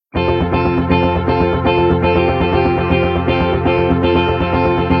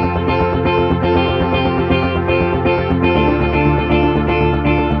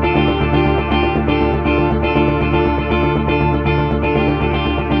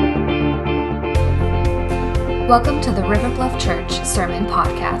Welcome to the River Bluff Church Sermon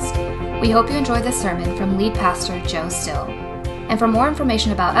Podcast. We hope you enjoy this sermon from lead pastor Joe Still. And for more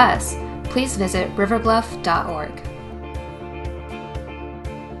information about us, please visit riverbluff.org.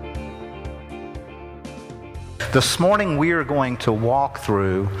 This morning we are going to walk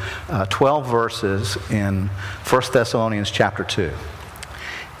through 12 verses in 1 Thessalonians chapter 2.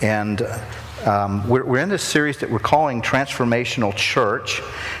 And we're in this series that we're calling Transformational Church,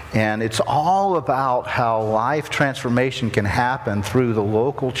 and it's all about how life transformation can happen through the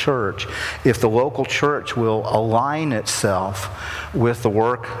local church if the local church will align itself with the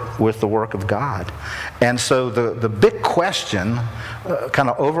work of God. And so the big question, kind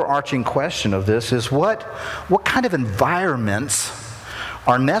of overarching question of this is what kind of environments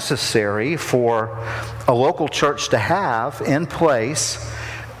are necessary for a local church to have in place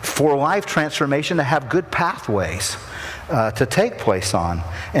for life transformation to have good pathways to take place on.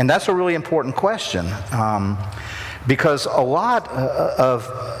 And that's a really important question because a lot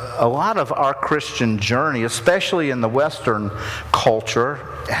of our Christian journey, especially in the Western culture,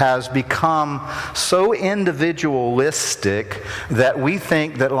 has become so individualistic that we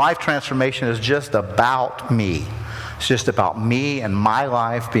think that life transformation is just about me. It's just about me and my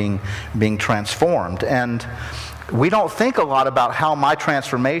life being transformed. And we don't think a lot about how my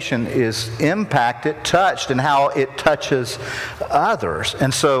transformation is impacted, touched, and how it touches others.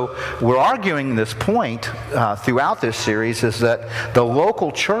 And so we're arguing this point throughout this series is that the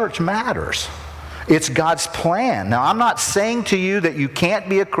local church matters. It's God's plan. Now, I'm not saying to you that you can't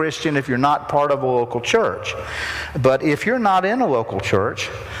be a Christian if you're not part of a local church. But if you're not in a local church,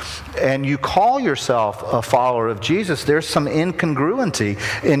 and you call yourself a follower of Jesus, there's some incongruency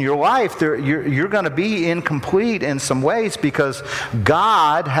in your life. You're going to be incomplete in some ways because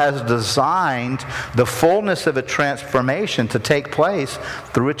God has designed the fullness of a transformation to take place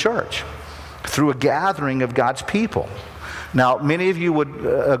through a church, through a gathering of God's people. Now, many of you would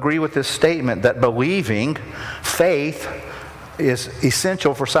agree with this statement that believing, faith, is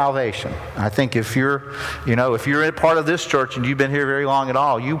essential for salvation. I think if you're a part of this church and you've been here very long at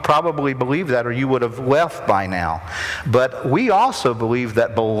all, you probably believe that or you would have left by now. But we also believe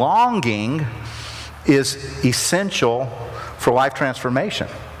that belonging is essential for life transformation.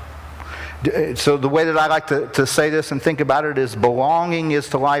 So the way that I like to say this and think about it is belonging is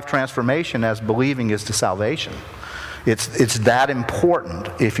to life transformation as believing is to salvation. It's that important,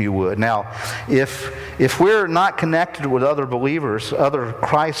 if you would. Now, if we're not connected with other believers, other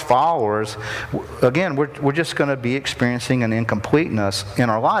Christ followers, again, we're just going to be experiencing an incompleteness in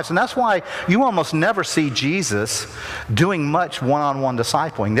our lives. And that's why you almost never see Jesus doing much one-on-one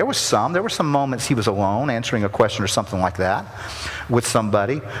discipling. There were some moments he was alone answering a question or something like that with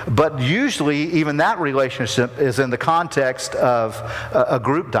somebody. But usually, even that relationship is in the context of a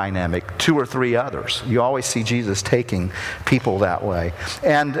group dynamic, 2 or 3 others. You always see Jesus taking people that way.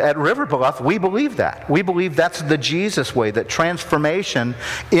 And at River Bluff, we believe that. We believe that's the Jesus way, that transformation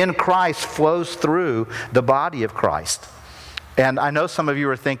in Christ flows through the body of Christ. And I know some of you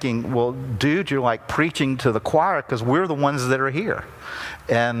are thinking, well, dude, you're like preaching to the choir because we're the ones that are here.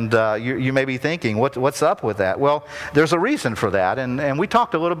 And you may be thinking, what's up with that? Well, there's a reason for that. And we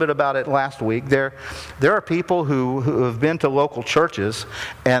talked a little bit about it last week. There are people who have been to local churches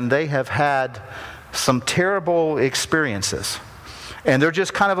and they have had some terrible experiences. And they're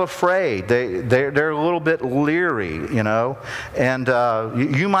just kind of afraid. They're a little bit leery, you know. And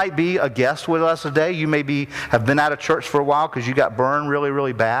you might be a guest with us today. You may have been out of church for a while because you got burned really,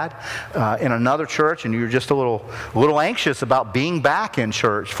 really bad in another church, and you're just a little anxious about being back in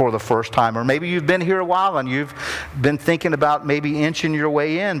church for the first time. Or maybe you've been here a while and you've been thinking about maybe inching your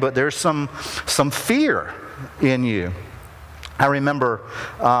way in, but there's some fear in you. I remember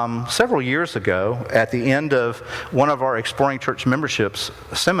several years ago, at the end of one of our Exploring Church memberships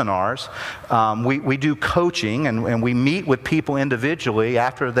seminars, we do coaching and we meet with people individually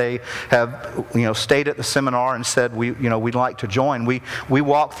after they have stayed at the seminar and said we'd like to join. We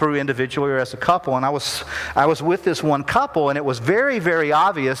walk through individually or as a couple, and I was with this one couple, and it was very, very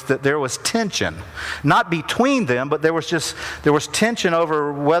obvious that there was tension, not between them, but there was tension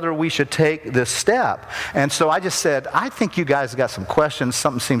over whether we should take this step. And so I just said, I think you guys got some questions.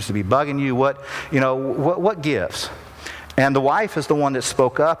 Something seems to be bugging you. What gives? And the wife is the one that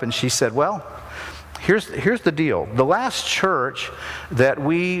spoke up, and she said, well, here's the deal. The last church that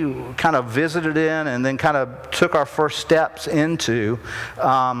we kind of visited in and then kind of took our first steps into,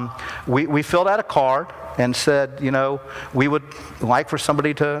 we filled out a card and said, we would like for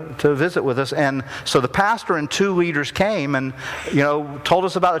somebody to visit with us. And so the pastor and 2 leaders came and, told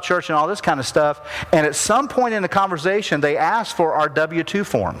us about the church and all this kind of stuff. And at some point in the conversation, they asked for our W-2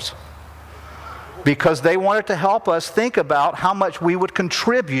 forms. because they wanted to help us think about how much we would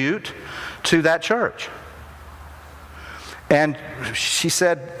contribute to that church. And she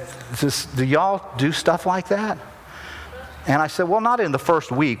said, do y'all do stuff like that? And I said, well, not in the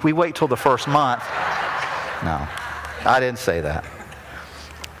first week. We wait till the first month. No, I didn't say that.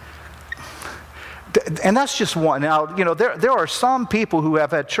 And that's just one. Now, there are some people who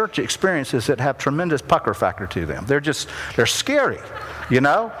have had church experiences that have tremendous pucker factor to them. They're scary,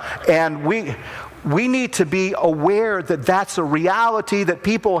 And we need to be aware that that's a reality, that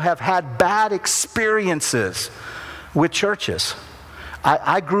people have had bad experiences with churches.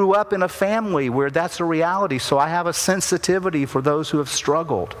 I grew up in a family where that's a reality, so I have a sensitivity for those who have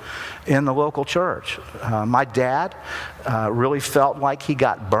struggled in the local church. My dad really felt like he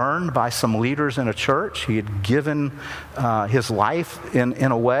got burned by some leaders in a church. He had given his life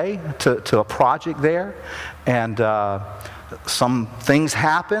in a way to a project there, and some things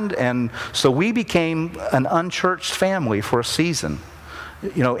happened, and so we became an unchurched family for a season,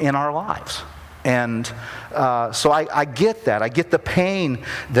 in our lives. And so I get that. I get the pain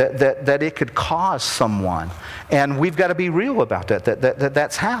that it could cause someone. And we've got to be real about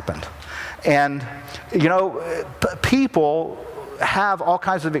that's happened. And, people have all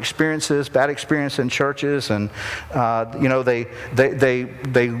kinds of experiences, bad experience in churches, and, they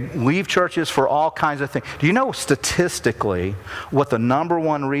leave churches for all kinds of things. Do you know statistically what the number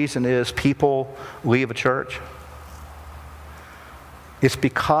one reason is people leave a church? It's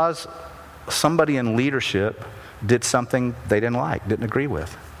because somebody in leadership did something they didn't like, didn't agree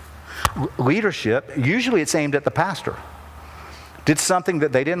with. Leadership, usually it's aimed at the pastor. Did something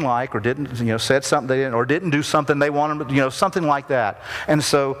that they didn't like, or didn't, said something they didn't, or didn't do something they wanted, something like that. And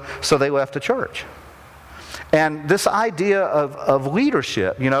so they left the church. And this idea of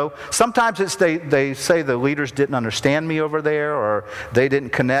leadership, sometimes it's they say the leaders didn't understand me over there, or they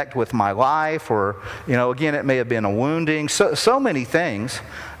didn't connect with my life, or, again, it may have been a wounding. So many things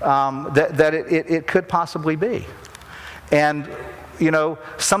that it could possibly be. And,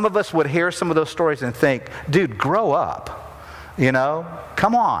 some of us would hear some of those stories and think, dude, grow up.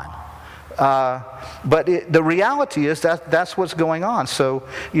 Come on. But the reality is that's what's going on. So,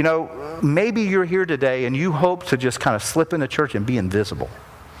 maybe you're here today and you hope to just kind of slip into church and be invisible.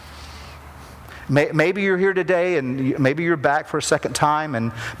 Maybe you're here today and maybe you're back for a second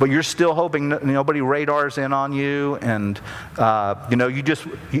time, but you're still hoping nobody radars in on you, and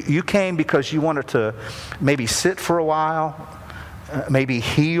you came because you wanted to maybe sit for a while, maybe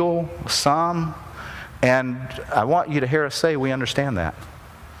heal some, and I want you to hear us say we understand that.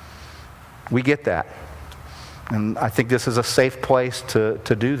 We get that. And I think this is a safe place to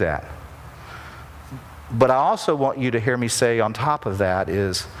do that. But I also want you to hear me say on top of that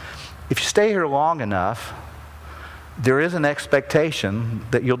is, if you stay here long enough, there is an expectation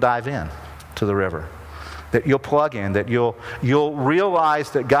that you'll dive in to the river, that you'll plug in, that you'll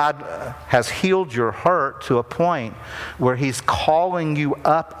realize that God has healed your hurt to a point where He's calling you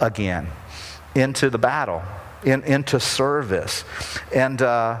up again into the battle, into service. And,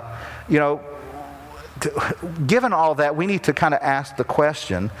 given all that, we need to kind of ask the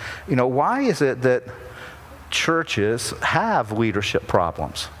question, why is it that churches have leadership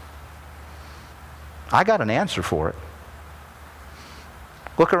problems? I got an answer for it.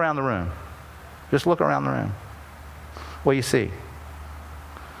 Look around the room. Just look around the room. What do you see?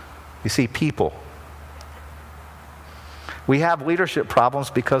 You see people. We have leadership problems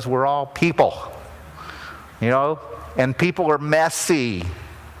because we're all people, and people are messy.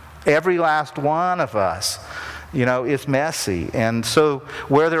 Every last one of us, is messy. And so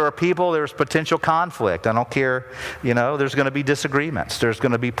where there are people, there's potential conflict. I don't care, there's going to be disagreements. There's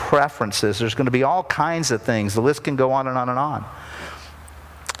going to be preferences. There's going to be all kinds of things. The list can go on and on and on.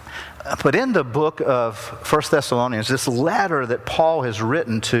 But in the book of 1 Thessalonians, this letter that Paul has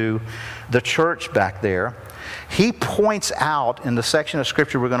written to the church back there, he points out in the section of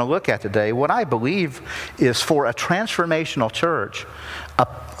Scripture we're going to look at today what I believe is, for a transformational church,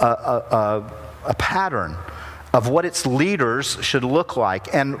 a pattern of what its leaders should look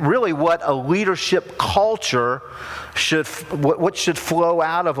like, and really what a leadership culture what should flow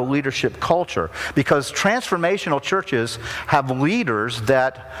out of a leadership culture. Because transformational churches have leaders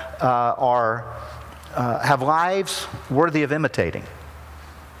that have lives worthy of imitating.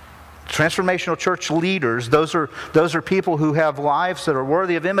 Transformational church leaders, those are people who have lives that are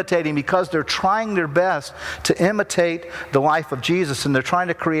worthy of imitating because they're trying their best to imitate the life of Jesus, and they're trying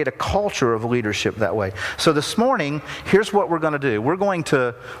to create a culture of leadership that way. So this morning, here's what we're going to do. We're going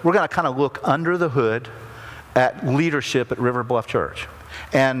to kind of look under the hood at leadership at River Bluff Church.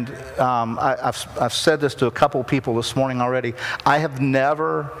 And I've said this to a couple people this morning already. I have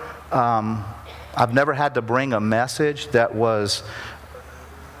never I've never had to bring a message that was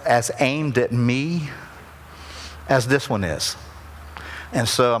as aimed at me as this one is. And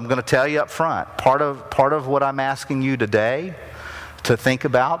so I'm going to tell you up front, part of what I'm asking you today to think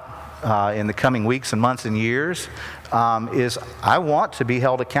about in the coming weeks and months and years is I want to be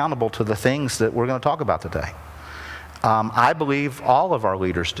held accountable to the things that we're going to talk about today. I believe all of our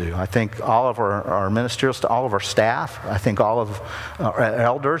leaders do. I think all of our ministerials, all of our staff, I think all of our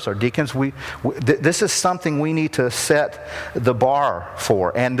elders, our deacons, this is something we need to set the bar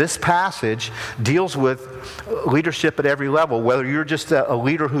for. And this passage deals with leadership at every level, whether you're just a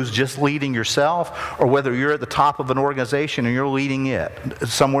leader who's just leading yourself or whether you're at the top of an organization and you're leading it,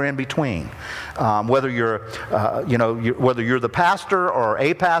 somewhere in between. Whether you're the pastor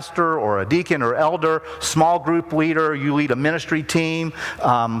or a deacon or elder, small group leader, you lead a ministry team,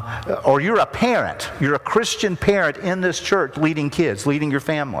 or you're a parent, you're a Christian parent in this church leading kids, leading your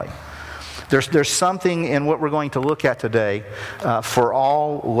family. There's something in what we're going to look at today for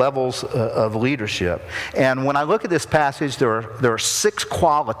all levels of leadership. And when I look at this passage, there are 6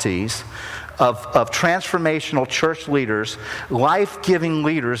 qualities of transformational church leaders, life-giving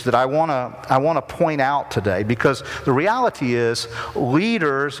leaders that I want to point out today, because the reality is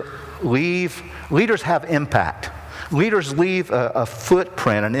leaders have impact. Leaders leave a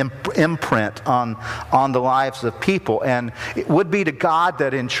footprint, an imprint on the lives of people. And it would be to God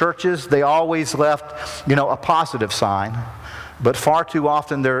that in churches they always left, a positive sign. But far too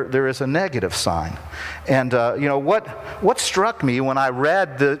often there is a negative sign. And what struck me when I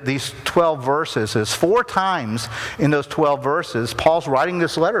read these 12 verses is 4 times in those 12 verses, Paul's writing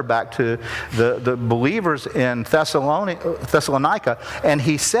this letter back to the believers in Thessalonica, and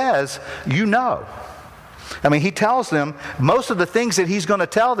he says, he tells them most of the things that he's going to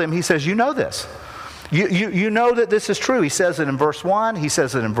tell them. He says, you know this. You know that this is true. He says it in verse 1. He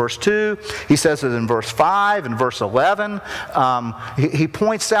says it in verse 2. He says it in verse 5 and verse 11. He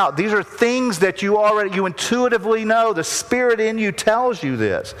points out these are things that you intuitively know. The Spirit in you tells you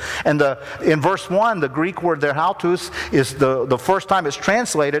this. And in verse 1, the Greek word there, haltos, is the first time it's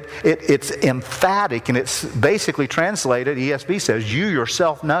translated. It's emphatic, and it's basically translated, ESV says, you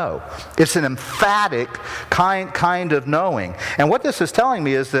yourself know. It's an emphatic kind of knowing. And what this is telling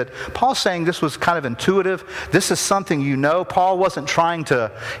me is that Paul's saying this was kind of intuitive. This is something you know. Paul wasn't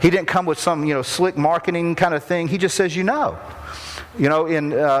he didn't come with some, slick marketing kind of thing. He just says, in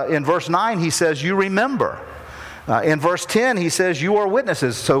verse 9, he says, you remember. In verse 10, he says, you are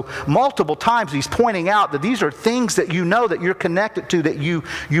witnesses. So multiple times he's pointing out that these are things that you know, that you're connected to, that you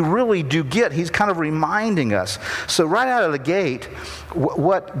really do get. He's kind of reminding us. So right out of the gate,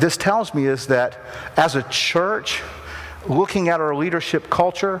 what this tells me is that as a church, looking at our leadership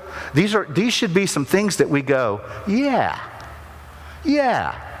culture, these should be some things that we go, yeah.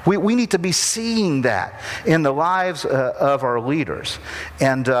 We need to be seeing that in the lives of our leaders.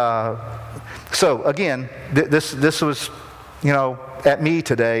 And so again, this was, at me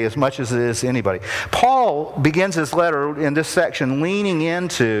today as much as it is anybody. Paul begins his letter in this section leaning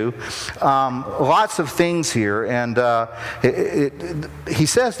into lots of things here, and he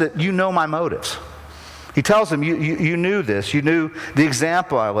says that you know my motives. He tells them, you knew this. You knew the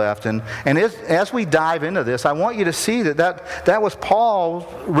example I left. And as we dive into this, I want you to see that was Paul's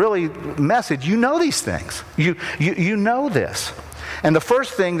really message. You know these things. You know this. And the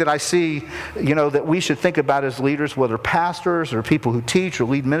first thing that I see, that we should think about as leaders, whether pastors or people who teach or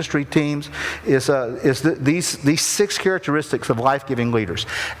lead ministry teams, is these 6 characteristics of life-giving leaders.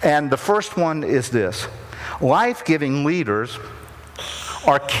 And the first one is this. Life-giving leaders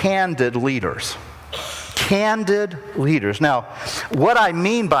are candid leaders. Candid leaders. Now, what I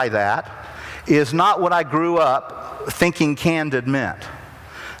mean by that is not what I grew up thinking candid meant.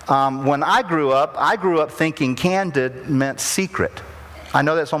 When I grew up thinking candid meant secret. I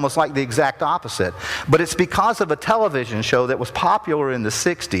know that's almost like the exact opposite, but it's because of a television show that was popular in the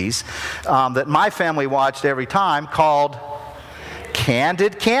 60s that my family watched every time called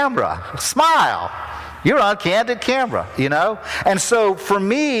Candid Camera. Smile. You're on Candid Camera, And so for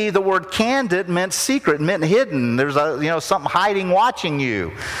me, the word candid meant secret, meant hidden. There's something hiding, watching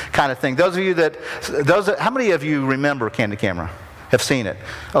you kind of thing. How many of you remember Candid Camera? Have seen it?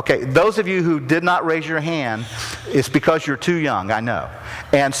 Okay, those of you who did not raise your hand, it's because you're too young, I know.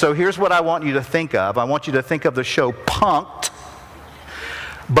 And so here's what I want you to think of. I want you to think of the show Punk'd,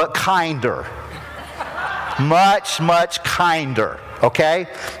 but kinder. much, much kinder. Okay?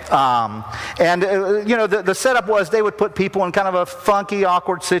 The setup was they would put people in kind of a funky,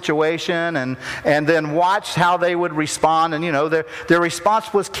 awkward situation and then watch how they would respond. And, their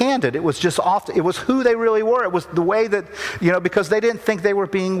response was candid. It was just it was who they really were. It was the way that, because they didn't think they were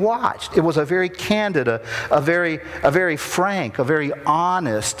being watched. It was a very candid, a very frank, a very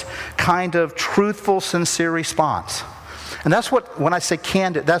honest, kind of truthful, sincere response. And that's when I say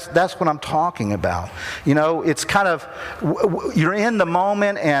candid, that's what I'm talking about. It's kind of, you're in the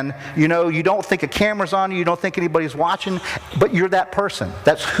moment and, you don't think a camera's on you, you don't think anybody's watching, but you're that person.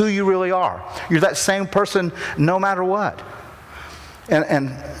 That's who you really are. You're that same person no matter what.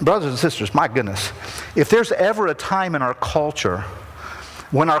 And brothers and sisters, my goodness, if there's ever a time in our culture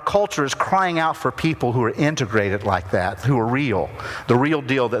when our culture is crying out for people who are integrated like that, who are real, the real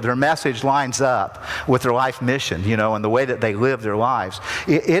deal, that their message lines up with their life mission, and the way that they live their lives.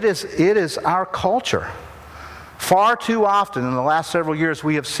 It is our culture. Far too often in the last several years,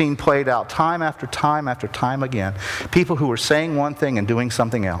 we have seen played out time after time after time again, people who are saying one thing and doing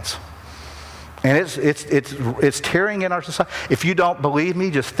something else. And it's tearing in our society. If you don't believe me,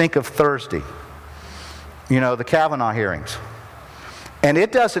 just think of Thursday. The Kavanaugh hearings. And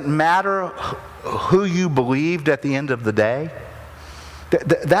it doesn't matter who you believed at the end of the day.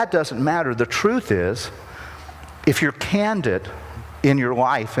 That doesn't matter. The truth is, if you're candid in your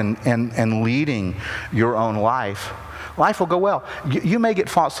life and leading your own life, life will go well. You may get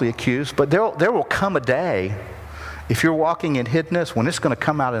falsely accused, but there will come a day, if you're walking in hiddenness, when it's going to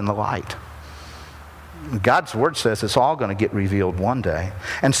come out in the light. God's Word says it's all going to get revealed one day.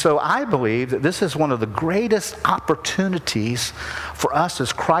 And so I believe that this is one of the greatest opportunities for us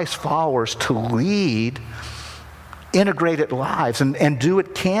as Christ followers to lead integrated lives and do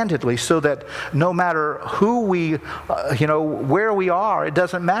it candidly, so that no matter who we, where we are, it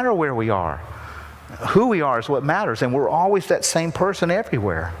doesn't matter where we are. Who we are is what matters, and we're always that same person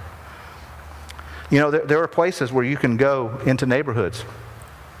everywhere. There are places where you can go into neighborhoods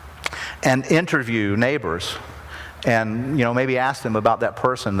and interview neighbors and, maybe ask them about that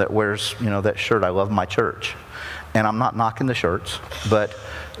person that wears, that shirt, "I love my church." And I'm not knocking the shirts, but,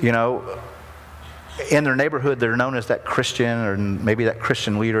 in their neighborhood, they're known as that Christian, or maybe that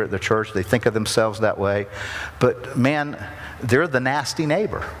Christian leader at the church. They think of themselves that way. But, man, they're the nasty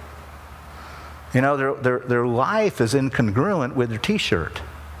neighbor. Their life is incongruent with their T-shirt.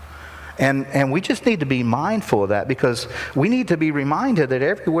 And we just need to be mindful of that, because we need to be reminded that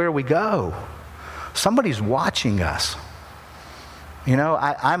everywhere we go, somebody's watching us.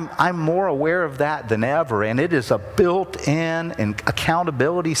 I'm more aware of that than ever, and it is a built-in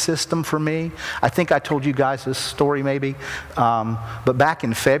accountability system for me. I think I told you guys this story maybe, but back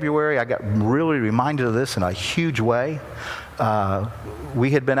in February, I got really reminded of this in a huge way.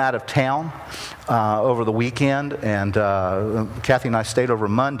 We had been out of town over the weekend, and Kathy and I stayed over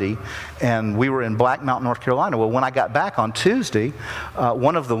Monday, and we were in Black Mountain, North Carolina. Well, when I got back on Tuesday,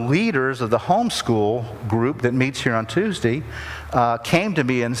 one of the leaders of the homeschool group that meets here on Tuesday came to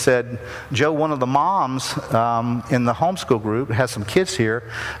me and said, "Joe, one of the moms in the homeschool group, has some kids here,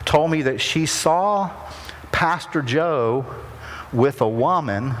 told me that she saw Pastor Joe with a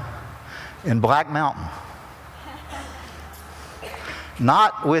woman in Black Mountain.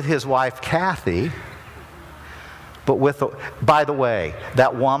 Not with his wife, Kathy, but by the way,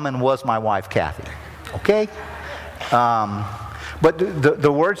 that woman was my wife, Kathy." Okay? But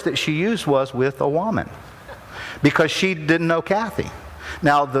the words that she used was "with a woman," because she didn't know Kathy.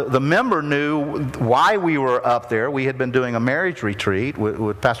 Now, the member knew why we were up there. We had been doing a marriage retreat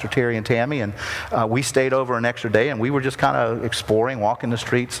with Pastor Terry and Tammy, and we stayed over an extra day, and we were just kind of exploring, walking the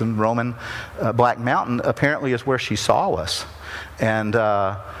streets and roaming Black Mountain. Apparently is where she saw us. And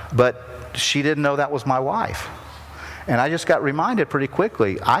but she didn't know that was my wife. And I just got reminded pretty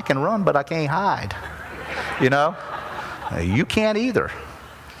quickly, I can run, but I can't hide. You can't either.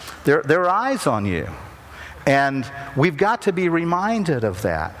 There are eyes on you. And we've got to be reminded of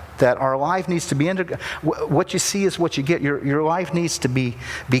that our life needs to be what you see is what you get. Your life needs to be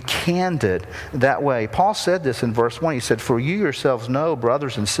candid that way. Paul said this in verse 1. He said, "For you yourselves know,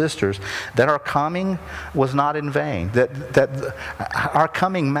 brothers and sisters, that our coming was not in vain." That our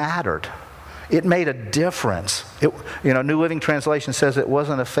coming mattered. It made a difference. New Living Translation says it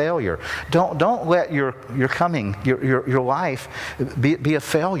wasn't a failure. Don't let your coming, your life be a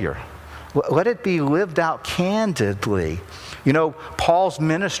failure. Let it be lived out candidly. Paul's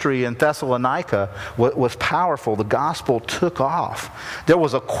ministry in Thessalonica was powerful. The gospel took off. There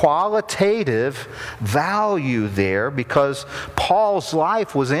was a qualitative value there because Paul's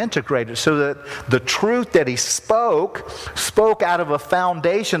life was integrated, so that the truth that he spoke out of a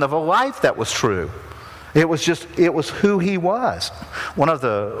foundation of a life that was true. It was who he was. One of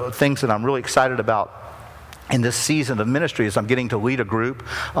the things that I'm really excited about in this season of ministry is I'm getting to lead a group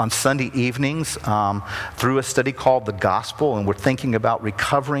on Sunday evenings through a study called The Gospel, and we're thinking about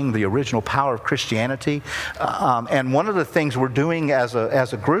recovering the original power of Christianity. And one of the things we're doing as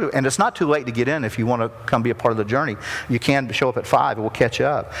a group, and it's not too late to get in if you want to come be a part of the journey. You can show up at 5 and we'll catch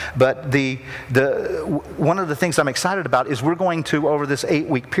up. But one of the things I'm excited about is we're going to, over this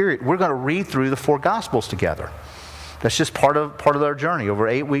 8-week period, we're going to read through the 4 Gospels together. That's just part of our journey. Over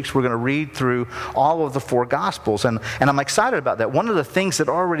 8 weeks, we're going to read through all of the 4 Gospels. And I'm excited about that. One of the things that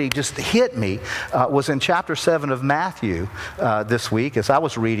already just hit me was in chapter 7 of Matthew this week as I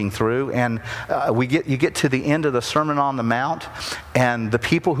was reading through. And you get to the end of the Sermon on the Mount, and the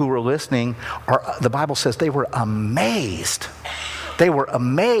people who were listening, the Bible says they were amazed. They were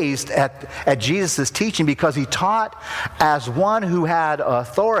amazed at Jesus' teaching because he taught as one who had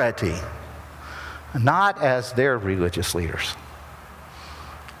authority, not as their religious leaders.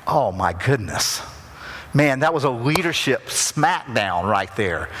 Oh my goodness. Man, that was a leadership smackdown right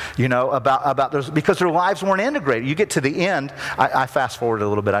there, about those, because their lives weren't integrated. You get to the end, I fast forward a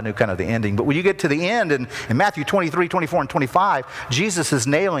little bit, I knew kind of the ending, but when you get to the end in Matthew 23, 24, and 25, Jesus is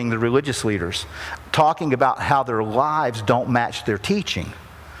nailing the religious leaders, talking about how their lives don't match their teaching.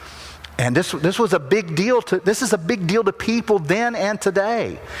 And this was a big deal this is a big deal to people then and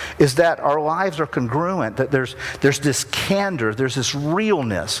today, is that our lives are congruent, that there's this candor, there's this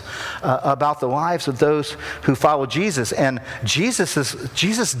realness about the lives of those who follow Jesus. And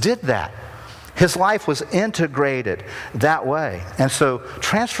Jesus did that. His life was integrated that way. And so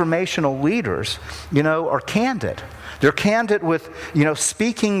transformational leaders, are candid. They're candid with,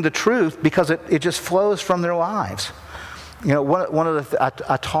 speaking the truth because it just flows from their lives.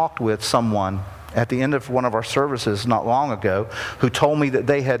 I talked with someone at the end of one of our services not long ago who told me that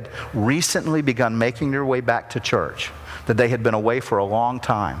they had recently begun making their way back to church, that they had been away for a long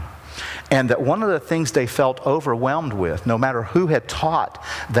time. And that one of the things they felt overwhelmed with, no matter who had taught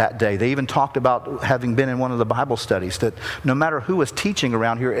that day, they even talked about having been in one of the Bible studies, that no matter who was teaching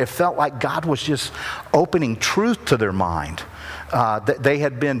around here, it felt like God was just opening truth to their mind. That they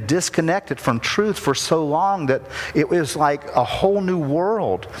had been disconnected from truth for so long that it was like a whole new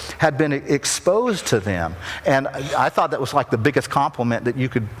world had been exposed to them. And I thought that was like the biggest compliment that you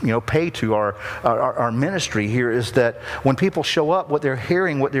could pay to our ministry here, is that when people show up, what they're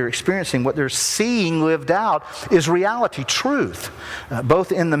hearing, what they're experiencing, what they're seeing lived out is reality, truth,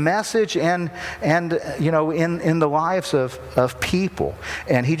 both in the message and in the lives of people.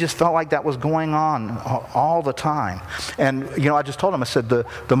 And he just felt like that was going on all the time. And I just told him, I said,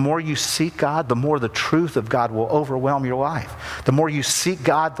 the more you seek God, the more the truth of God will overwhelm your life. The more you seek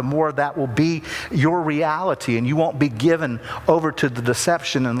God, the more that will be your reality, and you won't be given over to the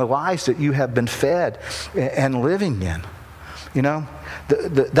deception and the lies that you have been fed and living in.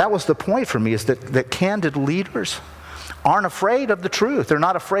 That was the point for me, is that candid leaders aren't afraid of the truth. They're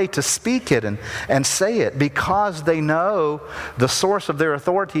not afraid to speak it and say it because they know the source of their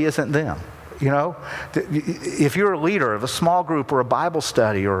authority isn't them. If you're a leader of a small group or a Bible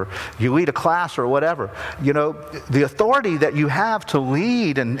study, or you lead a class or whatever, the authority that you have to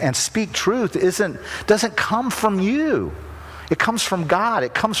lead and speak truth doesn't come from you. It comes from God.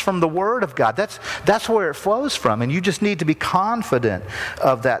 It comes from the Word of God. That's where it flows from. And you just need to be confident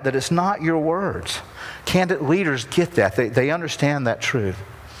of that it's not your words. Candid leaders get that. They understand that truth.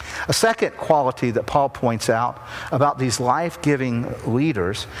 A second quality that Paul points out about these life-giving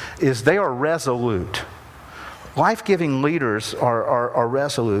leaders is they are resolute. Life-giving leaders are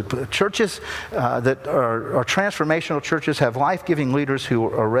resolute. Churches that are transformational churches have life-giving leaders who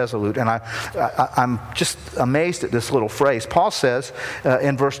are resolute. And I'm just amazed at this little phrase. Paul says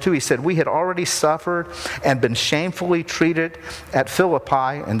in verse 2, he said, "We had already suffered and been shamefully treated at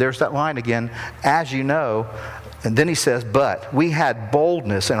Philippi," and there's that line again, "as you know." And then he says, "But we had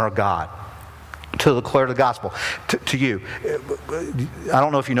boldness in our God to declare the gospel to you." I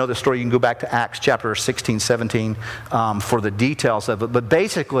don't know if you know this story. You can go back to Acts chapter 16, 17 for the details of it. But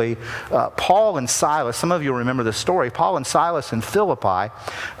basically, Paul and Silas, some of you remember this story, Paul and Silas in Philippi,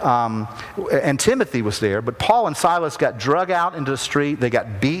 and Timothy was there, but Paul and Silas got drug out into the street. They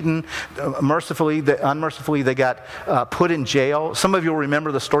got beaten unmercifully. They got put in jail. Some of you will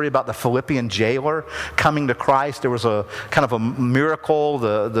remember the story about the Philippian jailer coming to Christ. There was a kind of a miracle.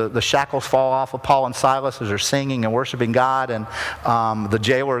 The shackles fall off of Paul and Silas as they're singing and worshiping God, and the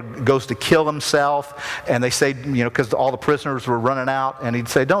jailer goes to kill himself, and they say, because all the prisoners were running out, and he'd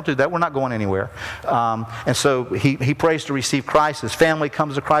say, don't do that, we're not going anywhere. And so he prays to receive Christ. His family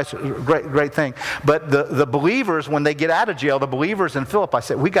comes to Christ, great thing. But the believers, when they get out of jail, the believers in Philippi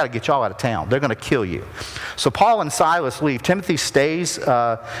say, we got to get y'all out of town. They're going to kill you. So Paul and Silas leave. Timothy stays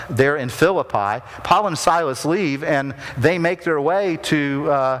there in Philippi. Paul and Silas leave, and they make their way to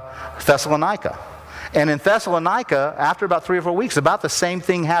Thessalonica. And in Thessalonica, after about 3 or 4 weeks, about the same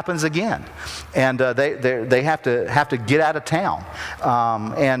thing happens again. And they have to get out of town.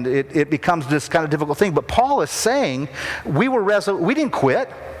 And it becomes this kind of difficult thing. But Paul is saying, we didn't quit.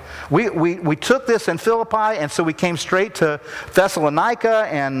 We took this in Philippi, and so we came straight to Thessalonica,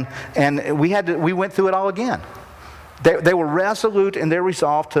 and we went through it all again. They were resolute in their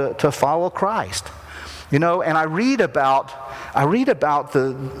resolve to follow Christ. And I read about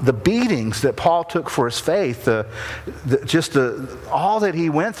the beatings that Paul took for his faith, all that he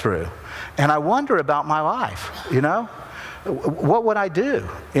went through. And I wonder about my life, What would I do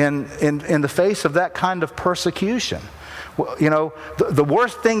in the face of that kind of persecution? The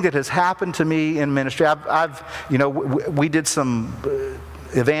worst thing that has happened to me in ministry, we did some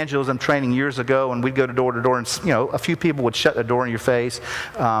evangelism training years ago, and we'd go door to door, and a few people would shut the door in your face.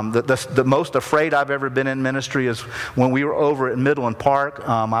 The most afraid I've ever been in ministry is when we were over at Midland Park.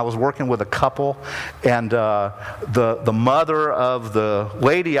 I was working with a couple, and the mother of the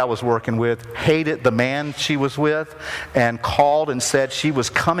lady I was working with hated the man she was with, and called and said she was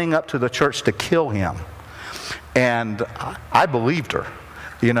coming up to the church to kill him. And I believed her.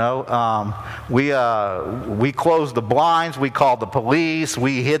 We closed the blinds. We called the police.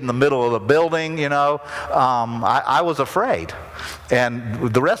 We hid in the middle of the building. I was afraid,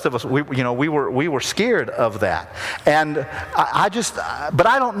 and the rest of us, we were scared of that. And but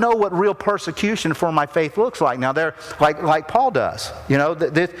I don't know what real persecution for my faith looks like. Now, they're like Paul does.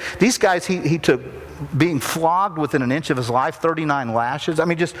 These guys, he took being flogged within an inch of his life, 39 lashes. I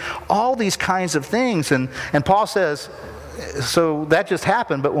mean, just all these kinds of things. And Paul says, so that just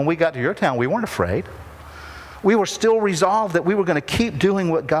happened, but when we got to your town, we weren't afraid. We were still resolved that we were going to keep doing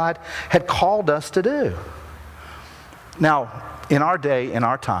what God had called us to do. Now, in our day, in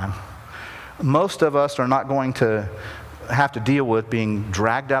our time, most of us are not going to have to deal with being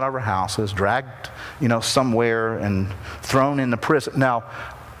dragged out of our houses, dragged, somewhere and thrown into prison. Now,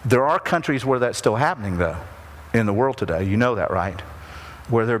 there are countries where that's still happening, though, in the world today. You know that, right?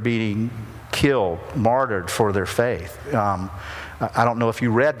 Where they're being killed, martyred for their faith. I don't know if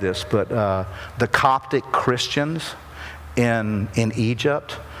you read this, but the Coptic Christians in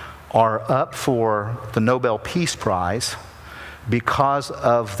Egypt are up for the Nobel Peace Prize because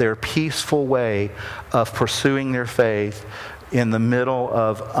of their peaceful way of pursuing their faith in the middle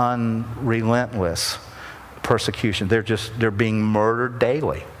of unrelentless persecution. They're being murdered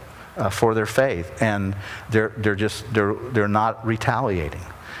daily for their faith, and they're not retaliating.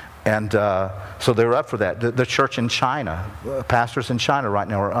 And so they're up for that. The church in China, pastors in China right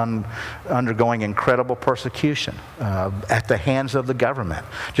now are undergoing incredible persecution at the hands of the government.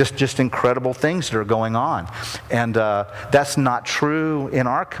 Just incredible things that are going on. And that's not true in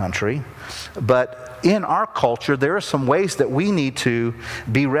our country. But in our culture, there are some ways that we need to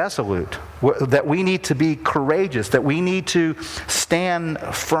be resolute, that we need to be courageous, that we need to stand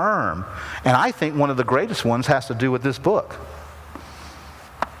firm. And I think one of the greatest ones has to do with this book.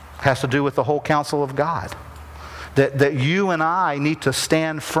 Has to do with the whole counsel of God. That you and I need to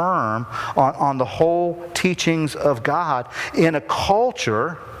stand firm on the whole teachings of God in a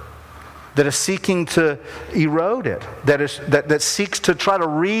culture that is seeking to erode it, that seeks to try to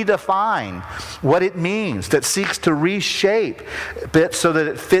redefine what it means, that seeks to reshape it so that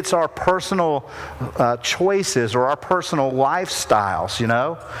it fits our personal choices or our personal lifestyles,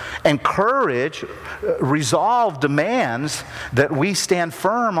 And courage, resolve demands that we stand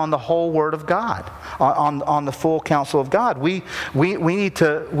firm on the whole Word of God, on the full counsel of God. We need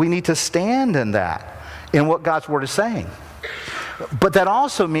to stand in that, in what God's Word is saying. But that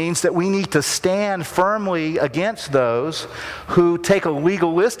also means that we need to stand firmly against those who take a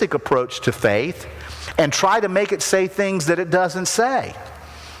legalistic approach to faith and try to make it say things that it doesn't say.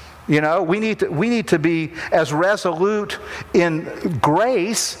 We need to be as resolute in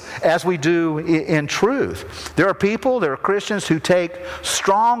grace as we do in truth. There are Christians who take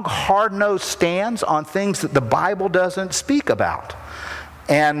strong, hard-nosed stands on things that the Bible doesn't speak about.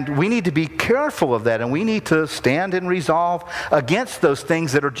 And we need to be careful of that, and we need to stand and resolve against those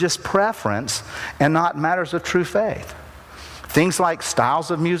things that are just preference and not matters of true faith. Things like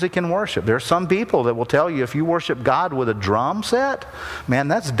styles of music and worship. There are some people that will tell you if you worship God with a drum set, man,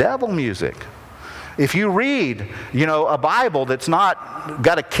 that's devil music. If you read, a Bible that's not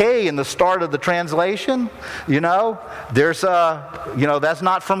got a K in the start of the translation, there's that's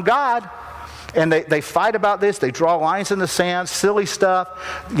not from God. And they fight about this. They draw lines in the sand, silly stuff,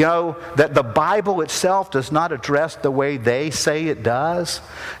 that the Bible itself does not address the way they say it does.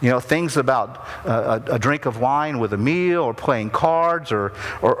 Things about a drink of wine with a meal, or playing cards,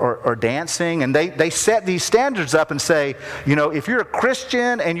 or dancing. And they set these standards up and say, if you're a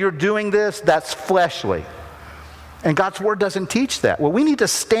Christian and you're doing this, that's fleshly. And God's Word doesn't teach that. Well, we need to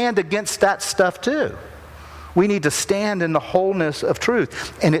stand against that stuff too. We need to stand in the wholeness of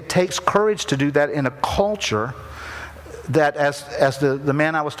truth. And it takes courage to do that in a culture that, as the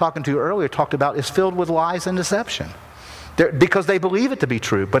man I was talking to earlier talked about, is filled with lies and deception. Because they believe it to be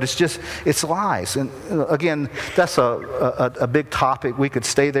true, but it's lies. And again, that's a big topic. We could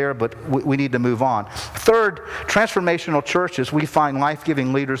stay there, but we need to move on. Third, transformational churches, we find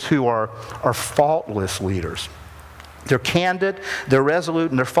life-giving leaders who are faultless leaders. They're candid, they're resolute,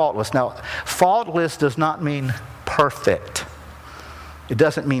 and they're faultless. Now, faultless does not mean perfect. It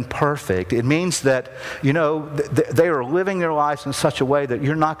doesn't mean perfect. It means that, they are living their lives in such a way that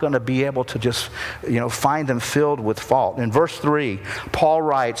you're not going to be able to just, find them filled with fault. In verse 3, Paul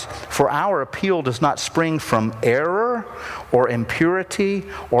writes, "For our appeal does not spring from error or impurity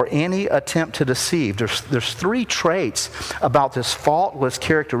or any attempt to deceive." There's three traits about this faultless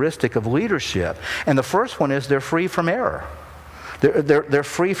characteristic of leadership. And the first one is they're free from error. They're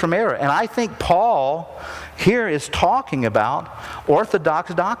free from error. And I think Paul here is talking about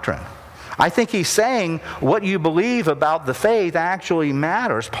orthodox doctrine. I think he's saying what you believe about the faith actually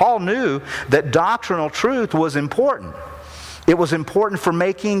matters. Paul knew that doctrinal truth was important. It was important for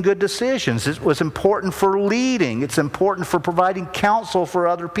making good decisions. It was important for leading. It's important for providing counsel for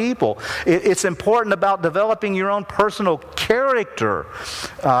other people. It's important about developing your own personal character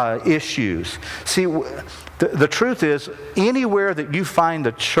issues. See, the truth is, anywhere that you find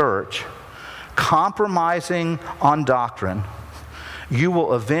the church compromising on doctrine, you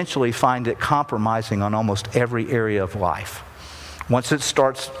will eventually find it compromising on almost every area of life once it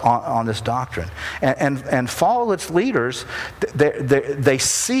starts on this doctrine. And faultless leaders, they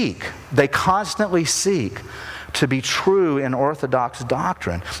constantly seek to be true in orthodox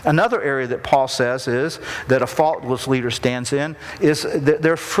doctrine. Another area that Paul says is that a faultless leader stands in is that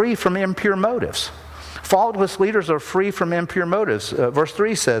they're free from impure motives. Faultless leaders are free from impure motives. Verse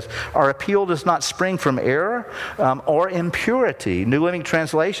 3 says, "Our appeal does not spring from error or impurity." New Living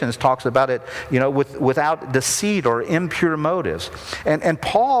Translations talks about it, without deceit or impure motives. And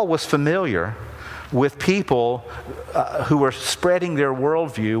Paul was familiar with people who were spreading their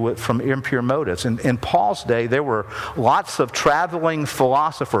worldview from impure motives. In Paul's day, there were lots of traveling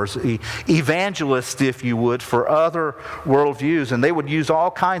philosophers, evangelists, if you would, for other worldviews, and they would use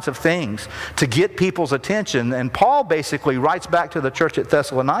all kinds of things to get people's attention. And Paul basically writes back to the church at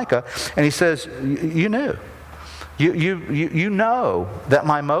Thessalonica, and he says, "You knew. You know that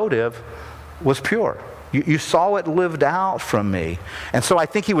my motive was pure. You saw it lived out from me." And so I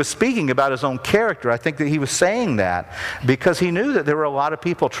think he was speaking about his own character. I think that he was saying that because he knew that there were a lot of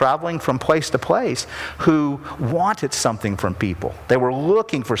people traveling from place to place who wanted something from people. They were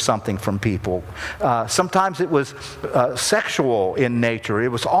looking for something from people. Sometimes it was sexual in nature.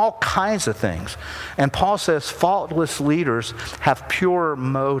 It was all kinds of things. And Paul says faultless leaders have pure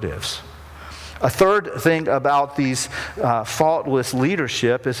motives. A third thing about these faultless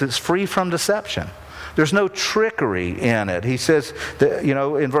leadership is it's free from deception. There's no trickery in it. He says that,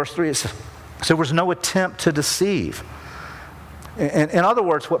 in verse 3, it says, there was no attempt to deceive. In other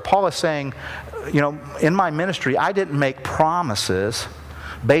words, what Paul is saying, in my ministry, I didn't make promises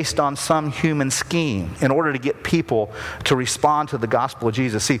based on some human scheme in order to get people to respond to the gospel of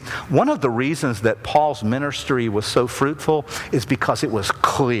Jesus. See, one of the reasons that Paul's ministry was so fruitful is because it was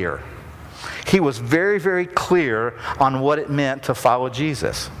clear. He was very, very clear on what it meant to follow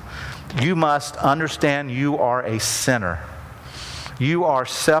Jesus. You must understand you are a sinner. You are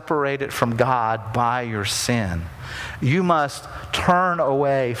separated from God by your sin. You must turn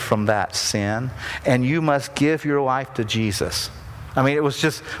away from that sin, and you must give your life to Jesus. I mean,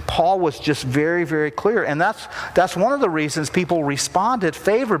 Paul was just very, very clear. And that's one of the reasons people responded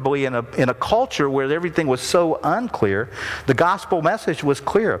favorably in a culture where everything was so unclear. The gospel message was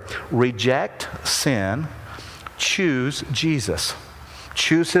clear. Reject sin, choose Jesus.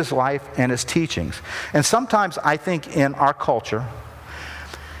 Choose his life and his teachings. And sometimes I think in our culture,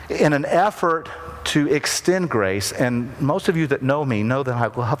 in an effort to extend grace, and most of you that know me know that I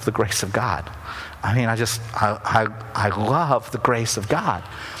love the grace of God. I mean, I love the grace of God.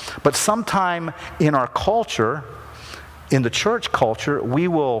 But sometime in our culture, in the church culture, we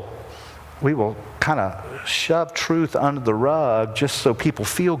will kind of shove truth under the rug just so people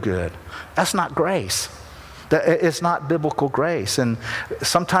feel good. That's not grace. It's not biblical grace. And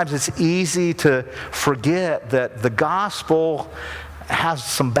sometimes it's easy to forget that the gospel has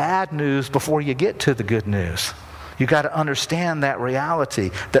some bad news before you get to the good news. You got to understand that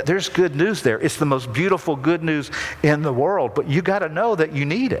reality, that there's good news there. It's the most beautiful good news in the world, but you got to know that you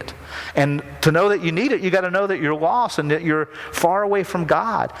need it. And to know that you need it, you got to know that you're lost and that you're far away from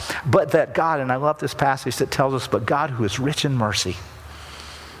God. But that God, and I love this passage that tells us, but God who is rich in mercy.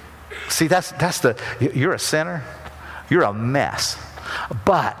 See, you're a sinner, you're a mess.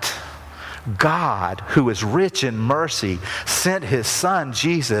 But God, who is rich in mercy, sent his son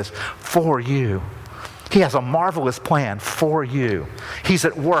Jesus for you. He has a marvelous plan for you. He's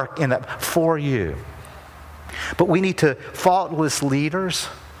at work in that for you. But we need to, faultless leaders,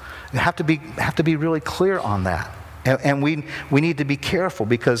 have to be really clear on that. And we need to be careful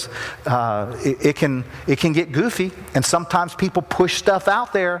because it can get goofy, and sometimes people push stuff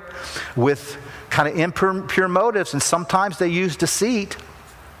out there with kind of impure motives, and sometimes they use deceit.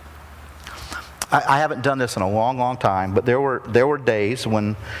 I haven't done this in a long, long time, but there were days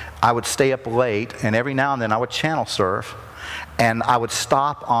when I would stay up late, and every now and then I would channel surf, and I would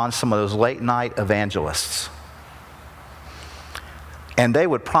stop on some of those late night evangelists. And they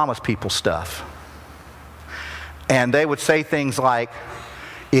would promise people stuff. And they would say things like,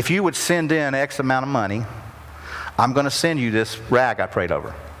 if you would send in X amount of money, I'm going to send you this rag I prayed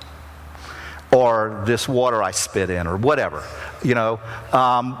over. Or this water I spit in, or whatever.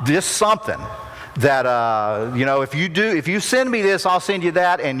 This something that, if you send me this, I'll send you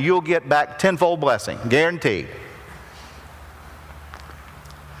that, and you'll get back tenfold blessing, guaranteed.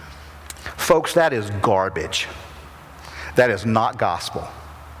 Folks, that is garbage. That is not gospel.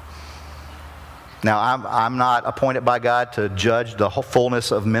 Now, I'm not appointed by God to judge the whole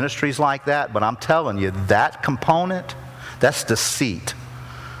fullness of ministries like that, but I'm telling you, that component, that's deceit.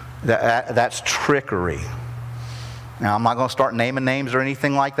 That's trickery. Now, I'm not going to start naming names or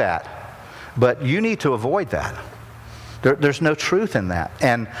anything like that, but you need to avoid that. There's no truth in that.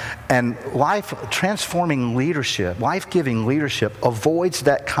 And life-transforming leadership, life-giving leadership avoids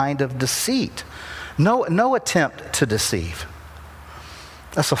that kind of deceit. No attempt to deceive.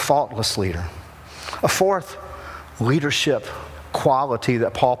 That's a faultless leader. A fourth leadership quality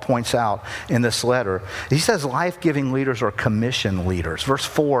that Paul points out in this letter, he says life-giving leaders are commission leaders. Verse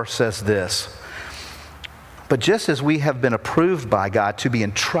 4 says this, but just as we have been approved by God to be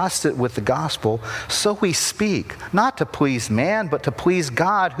entrusted with the gospel, so we speak, not to please man, but to please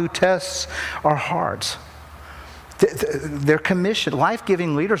God who tests our hearts. They're commissioned.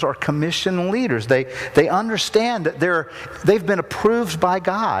 Life-giving leaders are commissioned leaders. They understand that they've been approved by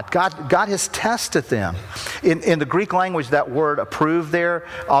God. God has tested them. In the Greek language, that word "approved" there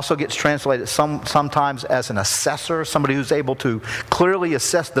also gets translated sometimes as an assessor, somebody who's able to clearly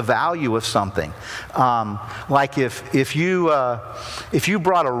assess the value of something. Like if you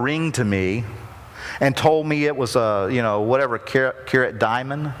brought a ring to me and told me it was a carat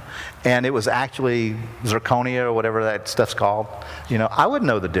diamond, and it was actually zirconia or whatever that stuff's called, I wouldn't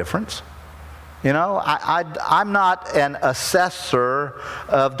know the difference. I'm not an assessor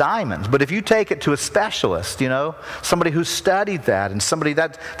of diamonds, but if you take it to a specialist, somebody who studied that, and somebody they're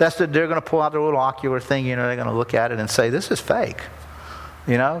going to pull out their little ocular thing, they're going to look at it and say, this is fake.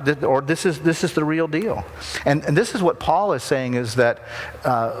 Or this is the real deal. And this is what Paul is saying, is that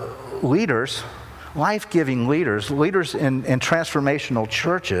leaders, life-giving leaders in transformational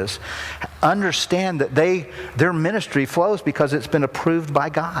churches understand that their ministry flows because it's been approved by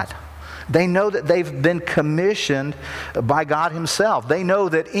God. They know that they've been commissioned by God himself. They know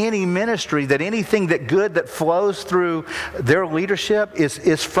that any ministry, that anything that flows through their leadership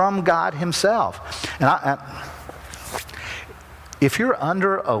is from God himself. And if you're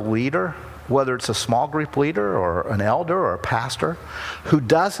under a leader, whether it's a small group leader or an elder or a pastor who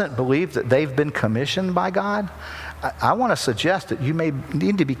doesn't believe that they've been commissioned by God, I want to suggest that you may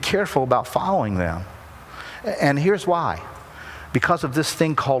need to be careful about following them. And here's why. Because of this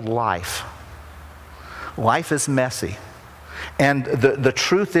thing called life. Life is messy. And the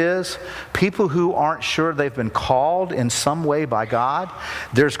truth is, people who aren't sure they've been called in some way by God,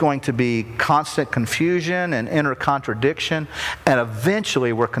 there's going to be constant confusion and inner contradiction. And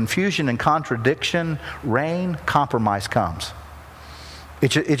eventually, where confusion and contradiction reign, compromise comes.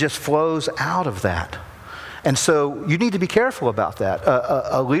 It just flows out of that. And so you need to be careful about that.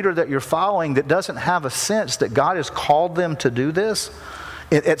 A leader that you're following that doesn't have a sense that God has called them to do this,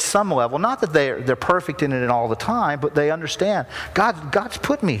 at some level, not that they're perfect in it all the time, but they understand, God's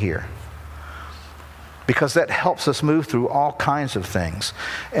put me here. because that helps us move through all kinds of things.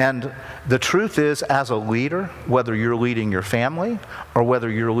 And the truth is, as a leader, whether you're leading your family or whether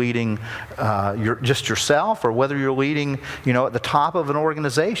you're leading just yourself or whether you're leading, at the top of an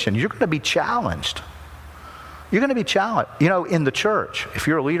organization, you're going to be challenged. You're going to be challenged. In the church, if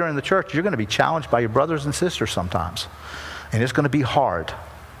you're a leader in the church, you're going to be challenged by your brothers and sisters sometimes. And it's going to be hard.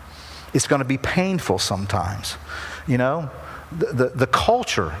 It's going to be painful sometimes. The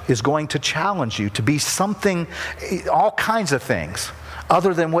culture is going to challenge you to be something, all kinds of things,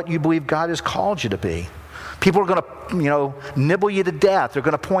 other than what you believe God has called you to be. People are going to, nibble you to death. They're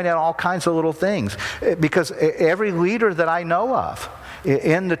going to point out all kinds of little things. Because every leader that I know of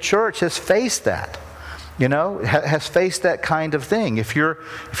in the church has faced that. Has faced that kind of thing. If you're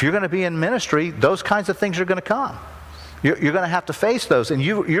going to be in ministry, those kinds of things are going to come. You're going to have to face those, and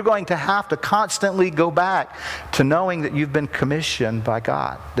you're going to have to constantly go back to knowing that you've been commissioned by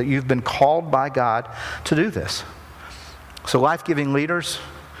God, that you've been called by God to do this. So life-giving leaders,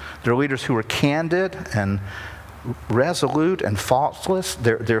 they're leaders who are candid and resolute and faultless.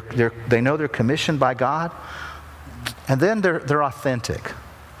 They know they're commissioned by God, and then they're authentic.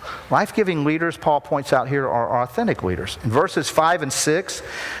 Life-giving leaders, Paul points out here, are authentic leaders. In verses 5 and 6,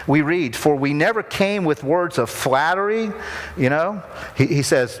 we read, "For we never came with words of flattery," he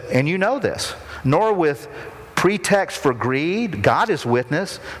says, and you know this, "nor with pretext for greed." God is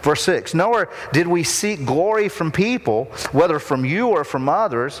witness. Verse 6, "Nor did we seek glory from people, whether from you or from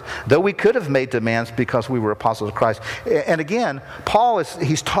others, though we could have made demands because we were apostles of Christ." And again, Paul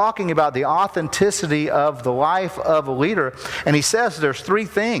he's talking about the authenticity of the life of a leader, and he says there's three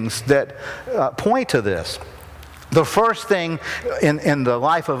things that point to this. The first thing in the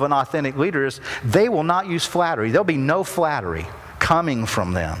life of an authentic leader is they will not use flattery. There'll be no flattery coming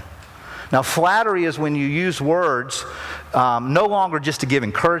from them. Now, flattery is when you use words no longer just to give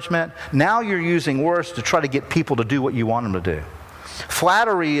encouragement. Now you're using words to try to get people to do what you want them to do.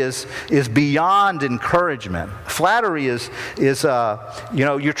 Flattery is beyond encouragement. Flattery is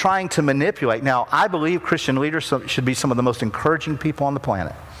you're trying to manipulate. Now, I believe Christian leaders should be some of the most encouraging people on the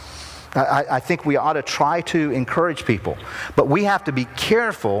planet. I think we ought to try to encourage people. But we have to be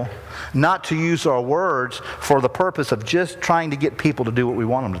careful not to use our words for the purpose of just trying to get people to do what we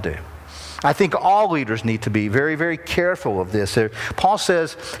want them to do. I think all leaders need to be very, very careful of this. Paul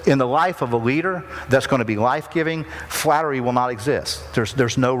says in the life of a leader that's going to be life-giving, flattery will not exist.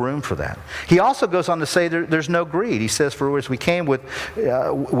 There's no room for that. He also goes on to say there's no greed. He says, "For as we came with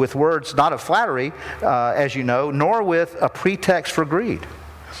words not of flattery, as you know, nor with a pretext for greed."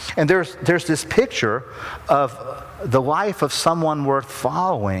 And there's this picture of the life of someone worth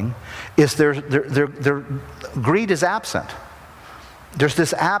following is their greed is absent. There's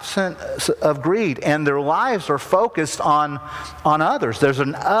this absence of greed, and their lives are focused on others. There's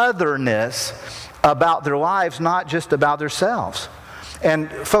an otherness about their lives, not just about themselves.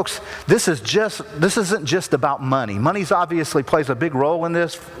 And folks, this isn't just about money. Money obviously plays a big role in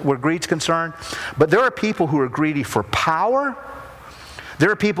this where greed's concerned, but there are people who are greedy for power.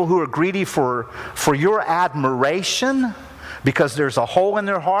 There are people who are greedy for your admiration, because there's a hole in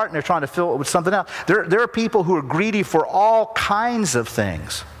their heart and they're trying to fill it with something else. There are people who are greedy for all kinds of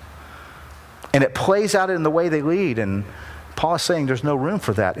things. And it plays out in the way they lead. And Paul is saying there's no room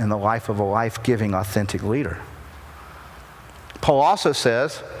for that in the life of a life-giving, authentic leader. Paul also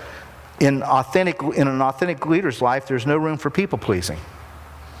says in an authentic leader's life, there's no room for people-pleasing.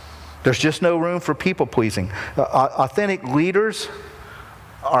 There's just no room for people-pleasing. Authentic leaders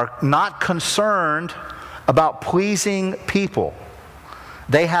are not concerned about pleasing people.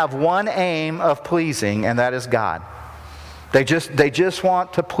 They have one aim of pleasing, and that is God. They just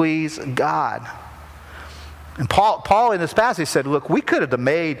want to please God. And Paul in this passage said, "Look, we could have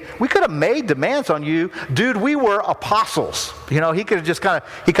made demands on you, dude. We were apostles." He could have just kind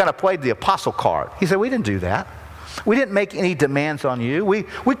of played the apostle card. He said, "We didn't do that. We didn't make any demands on you. We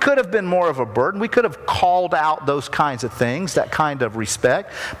could have been more of a burden. We could have called out those kinds of things, that kind of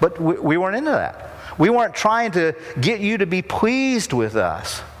respect, but we weren't into that. We weren't trying to get you to be pleased with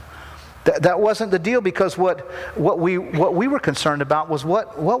us." That wasn't the deal, because what we were concerned about was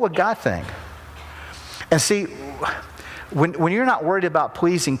what would God think? And see, when you're not worried about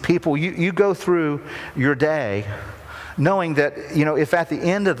pleasing people, you go through your day knowing that, if at the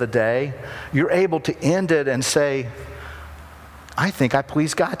end of the day you're able to end it and say, "I think I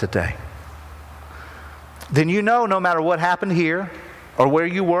pleased God today," then no matter what happened here, or where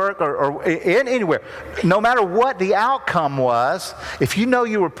you work, or anywhere, no matter what the outcome was, if you know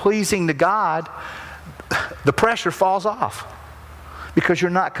you were pleasing to God, the pressure falls off because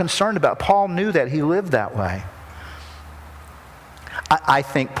you're not concerned about it. Paul knew that. He lived that way. I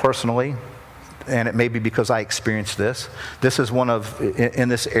think personally, and it may be because I experienced this. This is one of, in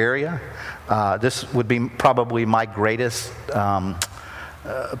this area, this would be probably my greatest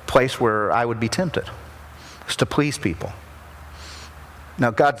place where I would be tempted, is to please people. Now,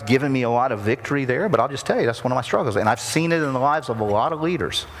 God's given me a lot of victory there, but I'll just tell you, that's one of my struggles. And I've seen it in the lives of a lot of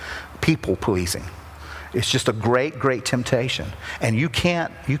leaders, people pleasing. It's just a great, great temptation. And you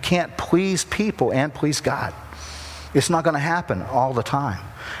can't please people and please God. It's not going to happen all the time.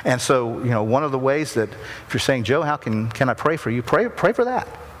 And so, one of the ways that, if you're saying, Joe, how can I pray for you? Pray for that.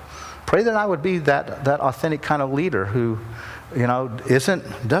 Pray that I would be that authentic kind of leader who,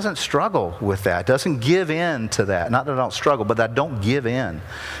 doesn't struggle with that, doesn't give in to that. Not that I don't struggle, but that I don't give in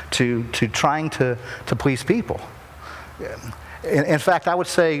to trying to please people. In fact, I would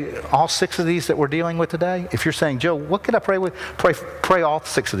say all 6 of these that we're dealing with today, if you're saying, Joe, what can I pray with? Pray all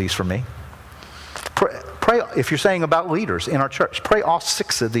 6 of these for me. Pray, if you're saying about leaders in our church, pray all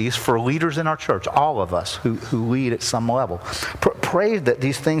 6 of these for leaders in our church, all of us who lead at some level. Pray that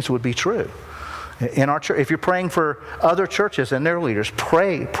these things would be true in our church. If you're praying for other churches and their leaders,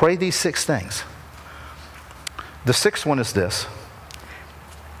 pray these 6 things. The 6th one is this,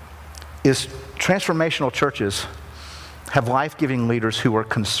 is transformational churches have life-giving leaders who are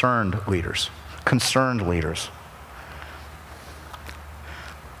concerned leaders. Concerned leaders.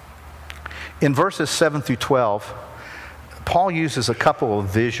 In verses 7 through 12, Paul uses a couple of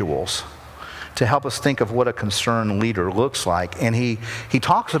visuals to help us think of what a concerned leader looks like. And he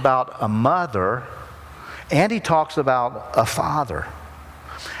talks about a mother and he talks about a father.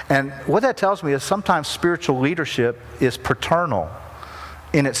 And what that tells me is sometimes spiritual leadership is paternal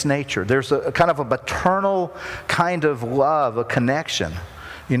in its nature. There's a kind of a maternal kind of love, a connection,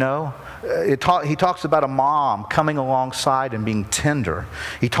 He talks about a mom coming alongside and being tender.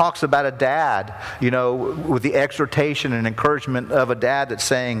 He talks about a dad, with the exhortation and encouragement of a dad that's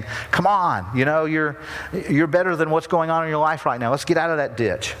saying, come on, you're better than what's going on in your life right now. Let's get out of that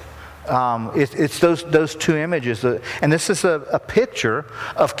ditch. It's those 2 images. And this is a picture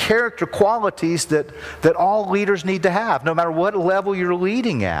of character qualities that all leaders need to have, no matter what level you're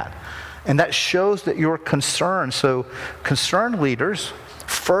leading at. And that shows that you're concerned. So concerned leaders,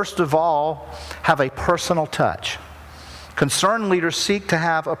 first of all, have a personal touch. Concerned leaders seek to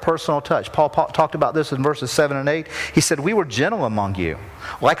have a personal touch. Paul talked about this in verses 7 and 8. He said, we were gentle among you.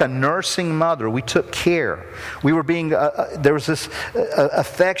 Like a nursing mother, we took care. We were there was this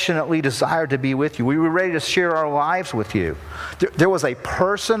affectionately desire to be with you. We were ready to share our lives with you. There was a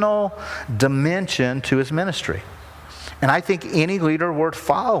personal dimension to his ministry. And I think any leader worth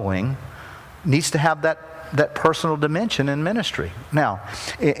following needs to have that personal dimension in ministry. Now,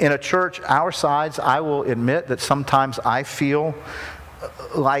 in a church our size, I will admit that sometimes I feel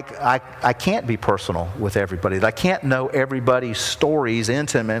like I can't be personal with everybody. That I can't know everybody's stories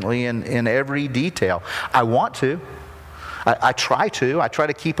intimately in every detail. I want to. I try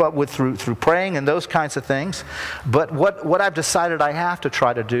to keep up with through praying and those kinds of things. But what I've decided I have to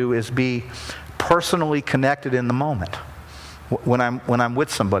try to do is be personally connected in the moment. When I'm with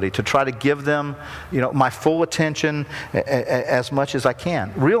somebody, to try to give them, my full attention as much as I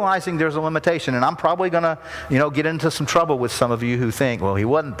can, realizing there's a limitation. And I'm probably going to, get into some trouble with some of you who think, well, he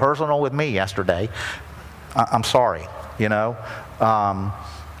wasn't personal with me yesterday. I'm sorry, I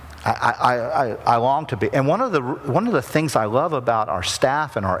long to be. And one of the things I love about our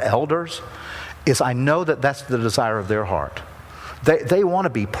staff and our elders is I know that that's the desire of their heart. They want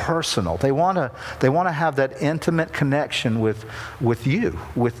to be personal. They want to have that intimate connection with you,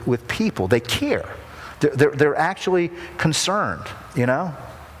 with people. They care. They're actually concerned.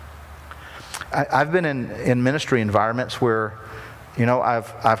 I've been in ministry environments where,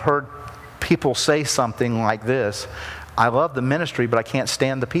 I've heard people say something like this: "I love the ministry, but I can't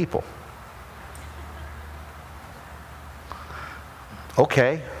stand the people."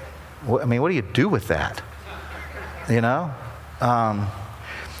 Okay, what do you do with that?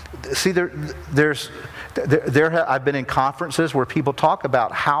 See, I've been in conferences where people talk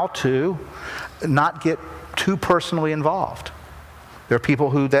about how to not get too personally involved. There are people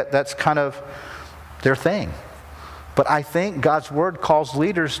who that's kind of their thing. But I think God's Word calls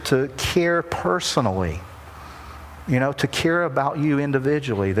leaders to care personally, to care about you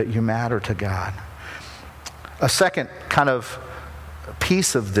individually, that you matter to God. A second kind of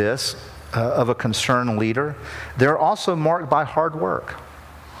piece of this, of a concerned leader, they're also marked by hard work.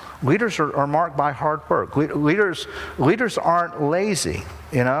 Leaders are marked by hard work. Leaders aren't lazy,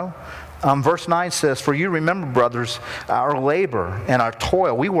 Verse 9 says, "For you remember, brothers, our labor and our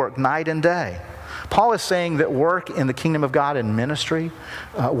toil. We work night and day." Paul is saying that work in the kingdom of God in ministry,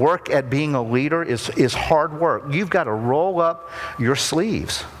 work at being a leader is hard work. You've got to roll up your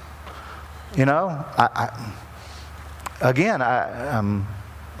sleeves. You know, I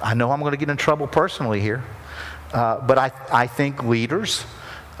know I'm going to get in trouble personally here, but I think leaders,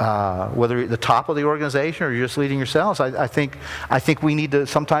 whether you're at the top of the organization or you're just leading yourselves, I think we need to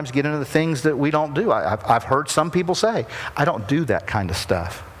sometimes get into the things that we don't do. I've heard some people say, I don't do that kind of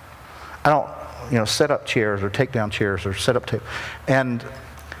stuff. I don't, set up chairs or take down chairs or set up tables. And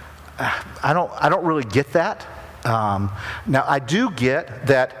I don't really get that. Now, I do get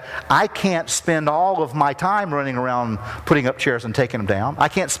that I can't spend all of my time running around putting up chairs and taking them down. I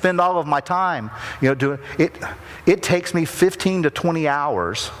can't spend all of my time, doing it. It takes me 15 to 20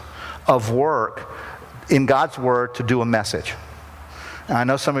 hours of work in God's Word to do a message. And I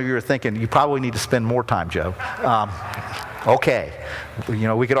know some of you are thinking, you probably need to spend more time, Joe. Okay,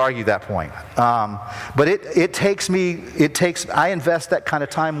 we could argue that point. But I invest that kind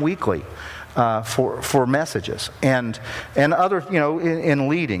of time weekly. For messages and other, in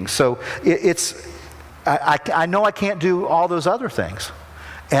leading. So I know I can't do all those other things,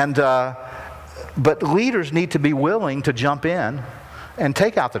 but leaders need to be willing to jump in and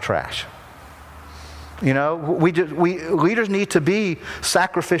take out the trash. Leaders need to be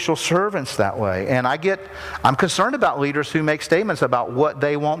sacrificial servants that way. And I'm concerned about leaders who make statements about what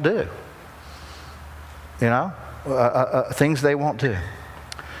they won't do. Things they won't do.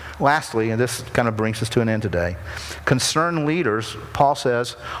 Lastly, and this kind of brings us to an end today, concerned leaders, Paul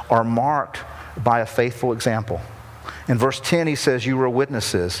says, are marked by a faithful example. In verse 10, he says, you were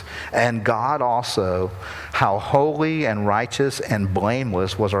witnesses, and God also, how holy and righteous and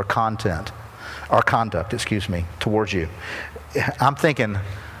blameless was our conduct, towards you. I'm thinking,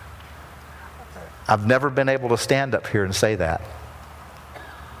 I've never been able to stand up here and say that.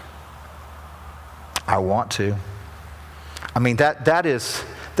 I want to. I mean, that is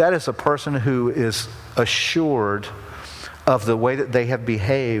a person who is assured of the way that they have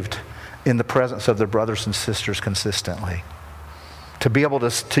behaved in the presence of their brothers and sisters consistently. To be able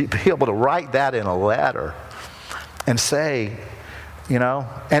to write that in a letter and say,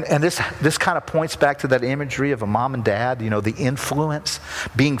 and this kind of points back to that imagery of a mom and dad, the influence,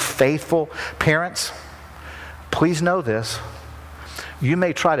 being faithful. Parents, please know this. You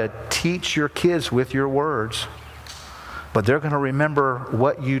may try to teach your kids with your words, but they're going to remember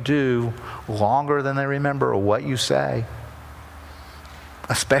what you do longer than they remember what you say,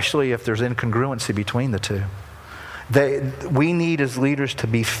 especially if there's incongruency between the two. We need as leaders to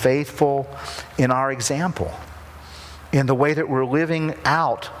be faithful in our example, in the way that we're living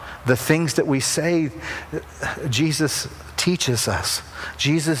out the things that we say Jesus teaches us.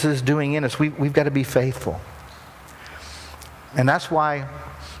 Jesus is doing in us. We've got to be faithful. And that's why,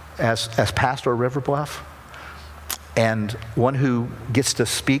 as pastor of River Bluff, and one who gets to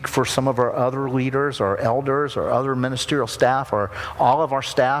speak for some of our other leaders, our elders, or other ministerial staff, or all of our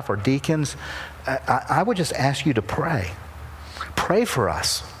staff, or deacons, I would just ask you to pray. Pray for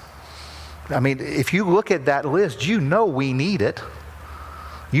us. I mean, if you look at that list, we need it.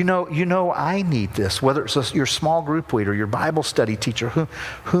 I need this, whether it's your small group leader, your Bible study teacher,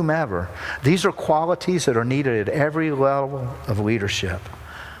 whomever. These are qualities that are needed at every level of leadership.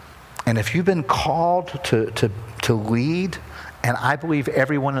 And if you've been called to lead, and I believe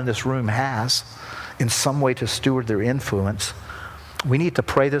everyone in this room has, in some way to steward their influence, we need to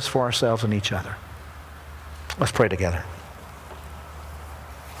pray this for ourselves and each other. Let's pray together.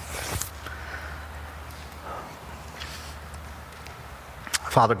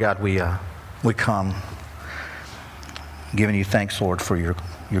 Father God, we come giving you thanks, Lord, for your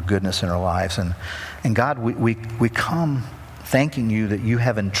goodness in our lives. And God, we come thanking you that you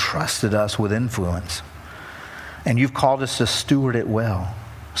have entrusted us with influence. And you've called us to steward it well.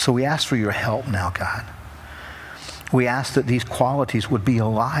 So we ask for your help now, God. We ask that these qualities would be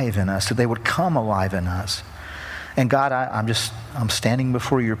alive in us, that they would come alive in us. And God, I'm standing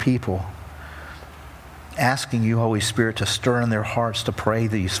before your people, asking you, Holy Spirit, to stir in their hearts to pray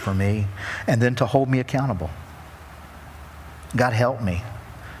these for me, and then to hold me accountable. God, help me.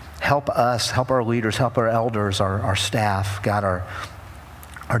 Help us, help our leaders, help our elders, our staff, God,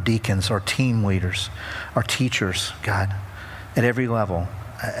 our deacons, our team leaders, our teachers, God, at every level.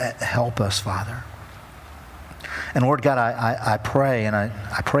 Help us, Father. And Lord God, I pray, and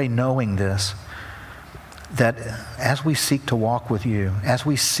I pray knowing this, that as we seek to walk with you, as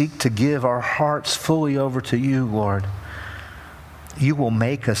we seek to give our hearts fully over to you, Lord, you will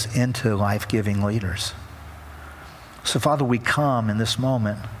make us into life-giving leaders. So, Father, we come in this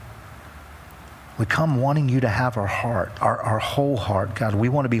moment. We come wanting you to have our heart, our whole heart, God. We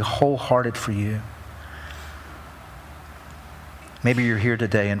want to be wholehearted for you. Maybe you're here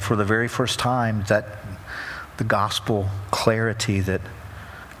today, and for the very first time, that the gospel clarity that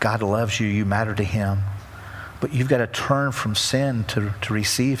God loves you. You matter to him. But you've got to turn from sin to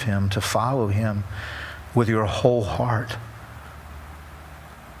receive him, to follow him with your whole heart.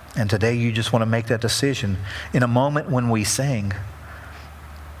 And today you just want to make that decision. In a moment when we sing,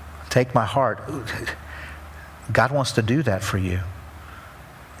 take my heart, God wants to do that for you.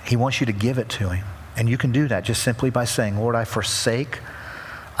 He wants you to give it to him. And you can do that just simply by saying, Lord, I forsake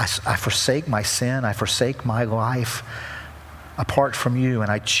my sin. I forsake my life apart from you, and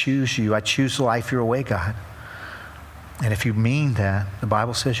I choose you. I choose life your way, God. And if you mean that, the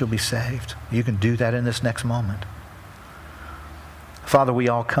Bible says you'll be saved. You can do that in this next moment. Father, we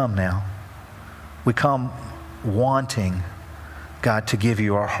all come now. We come wanting, God, to give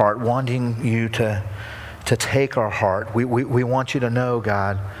you our heart, wanting you to take our heart. We want you to know,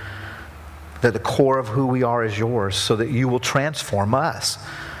 God, that the core of who we are is yours, so that you will transform us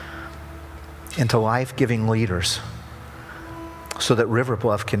into life-giving leaders, so that River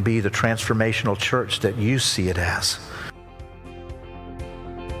Bluff can be the transformational church that you see it as.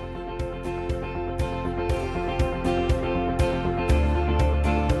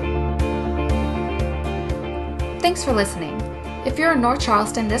 Thanks for listening. If you're in North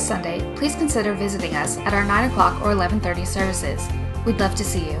Charleston this Sunday, please consider visiting us at our 9 o'clock or 11:30 services. We'd love to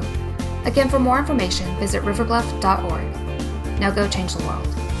see you. Again, for more information, visit riverbluff.org. Now go change the world.